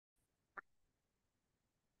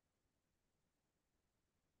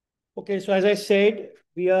Okay, so as I said,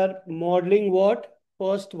 we are modeling what?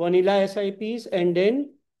 First vanilla SIPs, and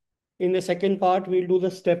then in the second part, we'll do the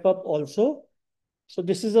step up also. So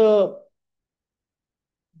this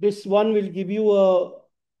one will give you a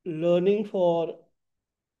learning for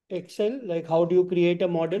Excel, like how do you create a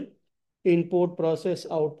model, input, process,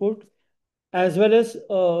 output, as well as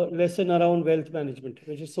a lesson around wealth management,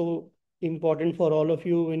 which is so important for all of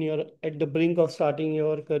you when you're at the brink of starting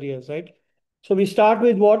your careers, right? So we start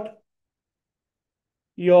with what?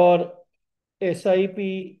 Your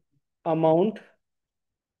SIP amount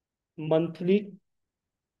monthly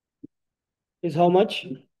is how much?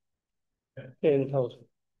 10,000.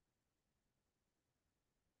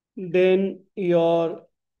 Then you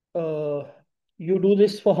do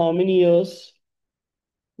this for how many years?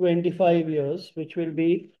 25 years, which will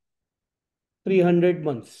be 300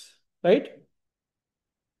 months, right?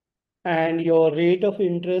 And your rate of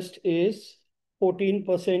interest is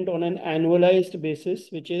 14% on an annualized basis,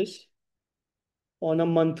 which is on a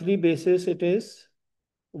monthly basis, it is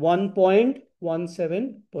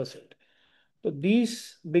 1.17%. So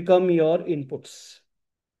these become your inputs.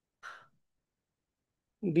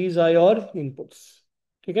 These are your inputs.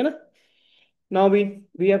 Okay, na? Now we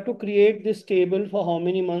have to create this table for how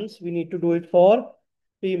many months? We need to do it for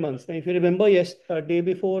 3 months. Now, if you remember, yes, day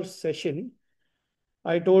before session,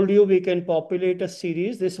 I told you we can populate a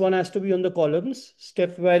series. This one has to be on the columns.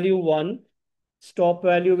 Step value 1, stop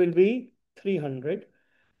value will be 300,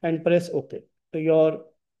 and press OK. So your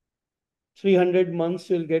 300 months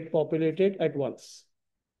will get populated at once.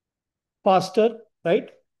 Faster, right?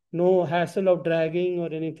 No hassle of dragging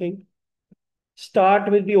or anything. Start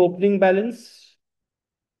with the opening balance.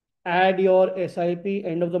 Add your SIP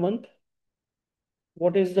end of the month.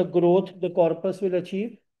 What is the growth the corpus will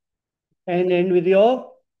achieve? And end with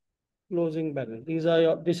your closing balance.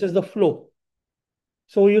 This is the flow.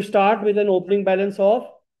 So you start with an opening balance of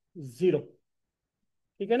 0.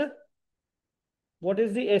 Okay, na? What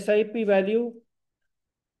is the SIP value?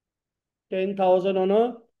 10,000 on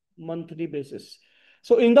a monthly basis.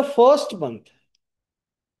 So in the first month,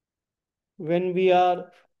 when we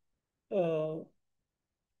are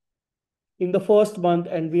in the first month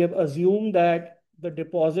and we have assumed that the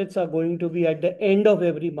deposits are going to be at the end of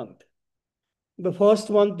every month, the first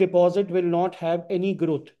month deposit will not have any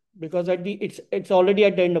growth because it's already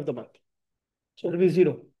at the end of the month. So it will be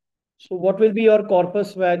 0. So what will be your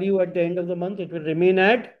corpus value at the end of the month? It will remain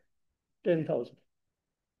at 10,000.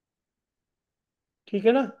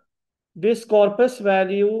 Okay, na? This corpus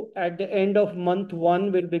value at the end of month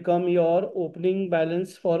 1 will become your opening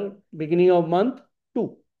balance for beginning of month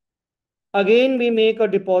 2. Again, we make a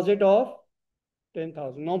deposit of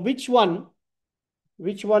 10,000. Now, which one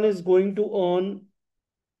is going to earn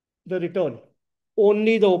the return?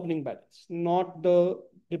 Only the opening balance, not the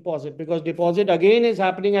deposit, because deposit again is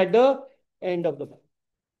happening at the end of the month.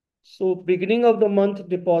 So beginning of the month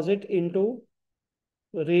deposit into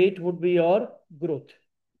rate would be your growth.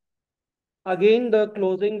 Again, the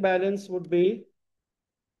closing balance would be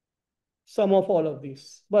sum of all of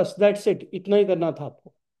these. Bas, that's it. Itna hi karna tha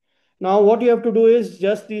aapko. Now, what you have to do is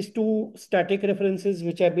just these 2 static references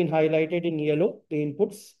which have been highlighted in yellow, the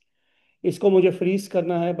inputs. इसको मुझे freeze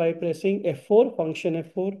करना है by pressing F4, function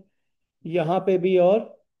F4. यहाँ पे भी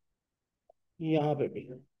और यहाँ पे भी.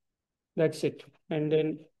 That's it. And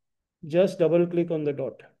then just double click on the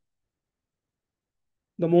dot.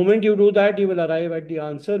 The moment you do that, you will arrive at the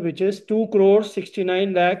answer, which is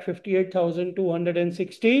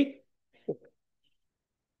 2,69,58,260.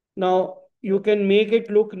 Now, you can make it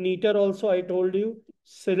look neater also. I told you,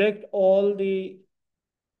 select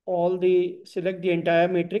select the entire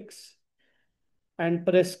matrix and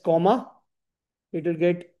press comma. It will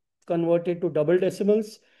get converted to double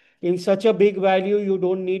decimals. In such a big value, you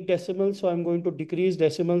don't need decimals. So I'm going to decrease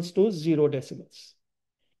decimals to 0 decimals.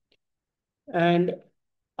 And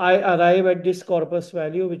I arrive at this corpus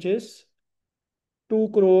value, which is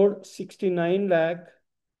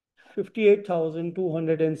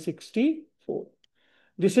 2,69,58,264.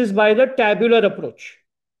 This is by the tabular approach.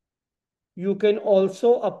 You can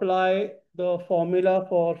also apply the formula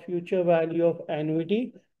for future value of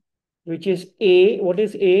annuity, which is A. What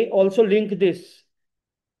is A? Also link this.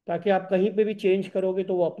 ताकि आप कहीं पे भी change करोगे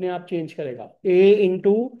तो वो अपने आप चेंज करेगा. A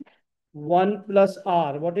into 1 plus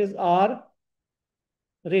R. What is R?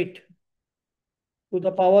 Rate to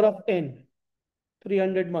the power of n.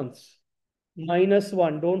 300 months. Minus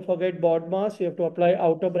 1. Don't forget board mass. You have to apply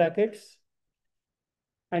outer brackets.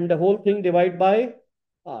 And the whole thing divide by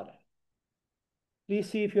R.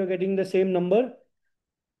 Please see if you're getting the same number.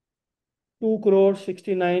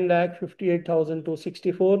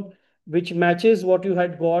 2,69,58,264. which matches what you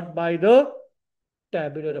had got by the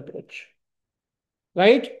tabular approach,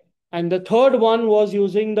 right? And the third one was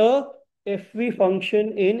using the FV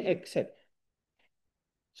function in Excel.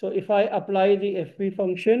 So if I apply the FV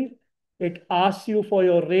function, it asks you for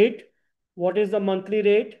your rate. What is the monthly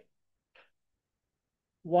rate?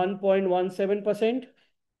 1.17%,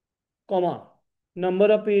 comma.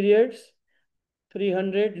 Number of periods,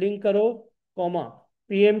 300, link karo, comma.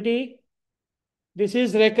 PMT, this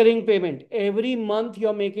is recurring payment. Every month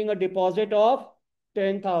you're making a deposit of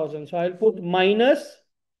 10,000. So I'll put minus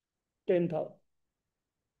 10,000,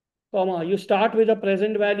 comma. You start with a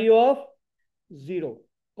present value of 0,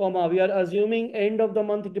 comma. We are assuming end of the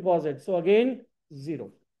month deposit. So again,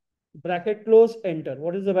 0. Bracket close, enter.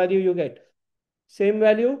 What is the value you get? Same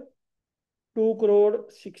value,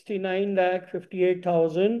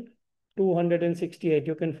 2,69,58,268.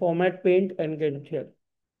 You can format paint and get it here.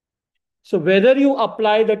 So whether you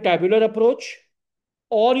apply the tabular approach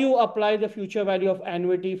or you apply the future value of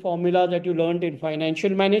annuity formula that you learned in financial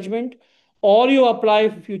management, or you apply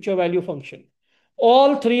future value function,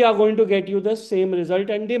 all three are going to get you the same result,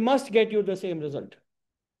 and they must get you the same result.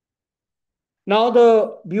 Now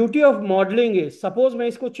the beauty of modeling is, suppose मैं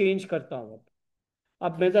इसको change करता हूँ,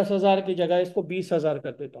 अब मैं 10,000 की जगह इसको 20,000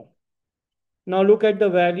 कर देता हूँ. Now look at the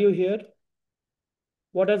value here.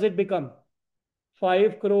 What does it become?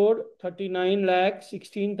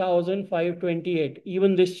 5,39,16,528.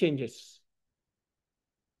 Even this changes.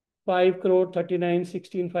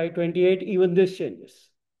 5,39,16,528. Even this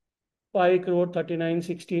changes.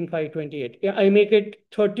 5,39,16,528. I make it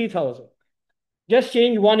 30,000. Just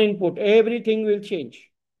change one input. Everything will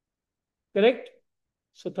change. Correct?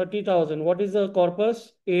 So 30,000. What is the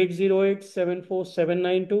corpus?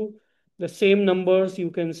 808,74792. The same numbers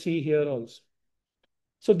you can see here also.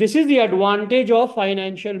 So this is the advantage of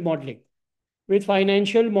financial modeling. With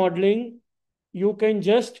financial modeling, you can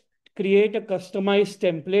just create a customized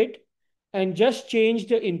template and just change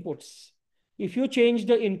the inputs. If you change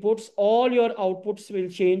the inputs, all your outputs will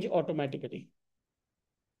change automatically.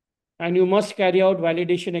 And you must carry out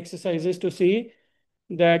validation exercises to see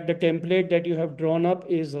that the template that you have drawn up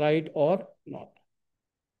is right or not.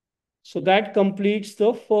 So that completes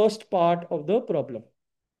the first part of the problem.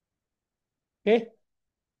 Okay.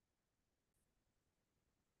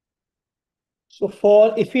 So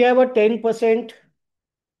if we have a 10%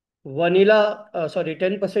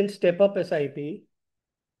 10% step up SIP,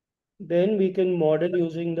 then we can model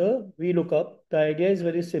using the VLOOKUP. The idea is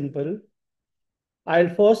very simple. I'll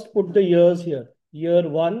first put the years here. Year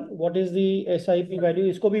 1, what is the SIP value?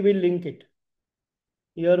 Isko bhi will link it.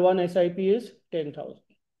 Year 1 SIP is 10,000.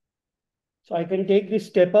 So I can take the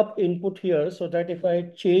step up input here so that if I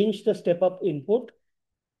change the step up input,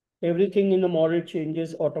 everything in the model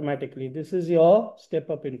changes automatically. This is your step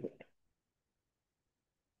up input.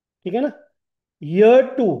 Okay, na?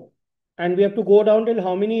 Year 2, and we have to go down till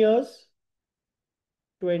how many years?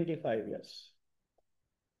 25 years.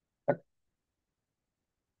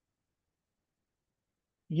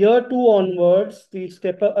 Year 2 onwards, the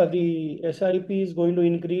SIP is going to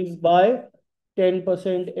increase by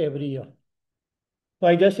 10% every year. So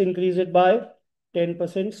I just increase it by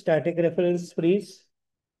 10%, static reference freeze,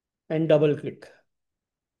 and double click.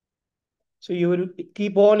 So you will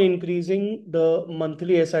keep on increasing the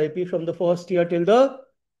monthly SIP from the first year till the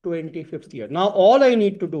 25th year. Now all I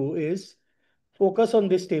need to do is focus on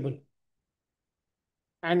this table.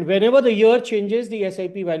 And whenever the year changes, the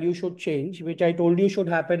SIP value should change, which I told you should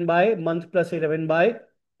happen by month plus 11 by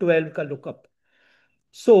 12 ka lookup.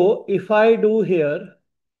 So if I do here,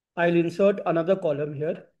 I'll insert another column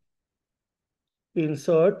here.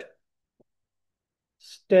 Insert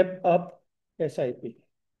step up SIP.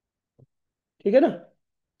 ठीक है ना?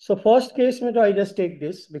 So first case में I just take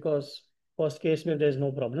this because first case में there's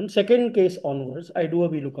no problem. Second case onwards, I do a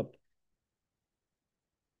VLOOKUP.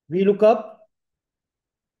 VLOOKUP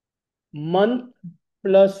month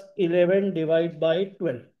plus 11 divide by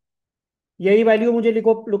 12. यही value मुझे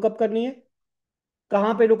lookup करनी है.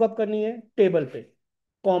 कहां पे लुकअप करनी है? टेबल पे,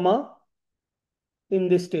 comma in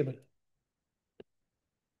this table.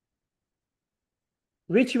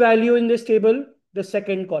 Which value in this table? The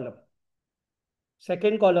second column.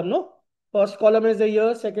 Second column, no? First column is the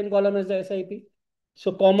year, second column is the SIP.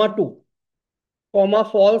 So comma 2. Comma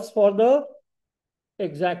false for the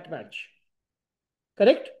exact match.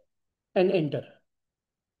 Correct? And enter.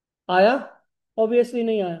 Aaya? Obviously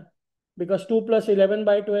nahi aaya. Because 2 plus 11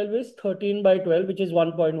 by 12 is 13 by 12, which is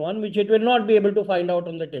 1.1, which it will not be able to find out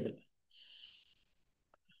on the table.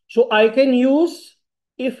 So I can use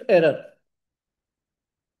if error.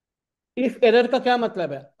 If error का क्या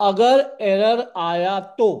मतलब है? अगर error आया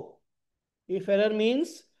तो If error means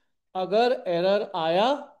अगर error आया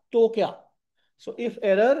तो क्या? So if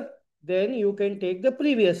error, then you can take the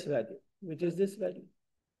previous value, which is this value.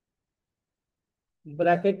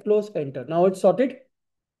 Bracket close, enter. Now it's sorted.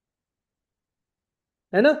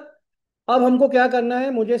 है ना? अब हमको क्या करना है?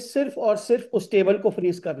 मुझे सिर्फ और सिर्फ उस टेबल को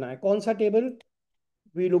फ्रीज करना है. कौन सा टेबल?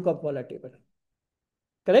 वी लुकअप वाला table.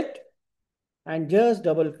 Correct? And just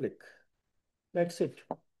double click. That's it.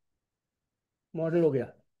 Model हो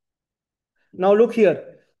गया. Now look here.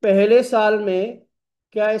 पहले साल में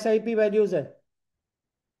क्या एसआईपी वैल्यूज है?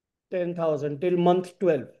 10,000 till month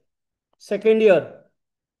 12. Second year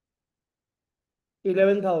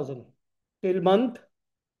 11,000 till month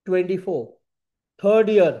 24. Third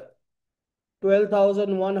year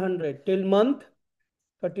 12,100 till month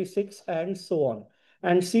 36 and so on.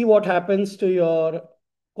 And see what happens to your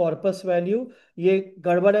corpus value. ये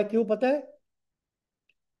गड़बड़ है क्यों पता है?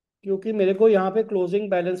 क्योंकि मेरे को यहाँ पे क्लोजिंग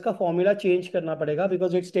बैलेंस का फॉर्मूला चेंज करना पड़ेगा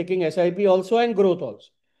because it's taking SIP also and growth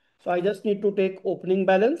also. So I just need to take opening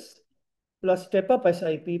balance plus step up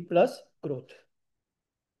SIP plus growth.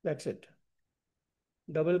 That's it.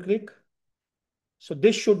 Double click. So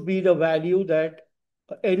this should be the value that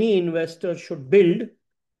any investor should build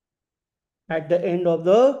at the end of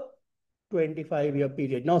the 25-year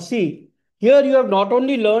period. Now see, here you have not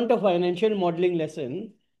only learned a financial modeling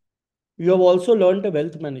lesson, you have also learned a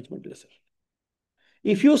wealth management lesson.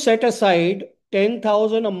 If you set aside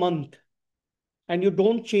 10,000 a month and you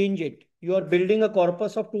don't change it, you are building a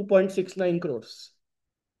corpus of 2.69 crores.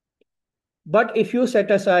 But if you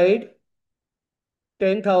set aside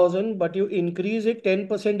 10,000, but you increase it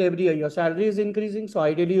 10% every year, your salary is increasing, so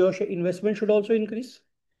ideally your investment should also increase.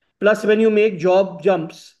 Plus, when you make job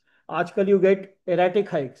jumps, आजकल you get erratic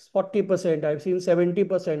hikes, 40%, I've seen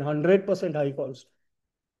 70%, 100% hike also.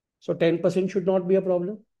 So 10% should not be a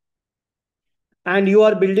problem. And you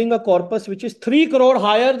are building a corpus which is 3 crore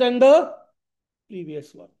higher than the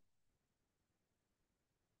previous one.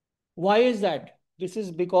 Why is that? This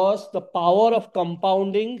is because the power of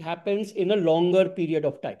compounding happens in a longer period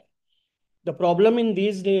of time. The problem in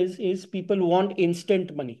these days is people want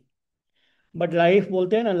instant money. But life,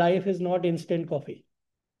 bolte hain na, life is not instant coffee.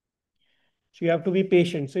 So you have to be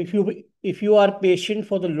patient. So if you are patient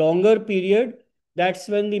for the longer period, that's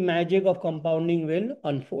when the magic of compounding will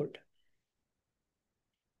unfold.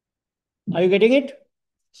 Are you getting it?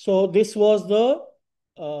 So this was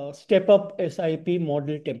the step up SIP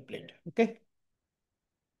model template. Okay.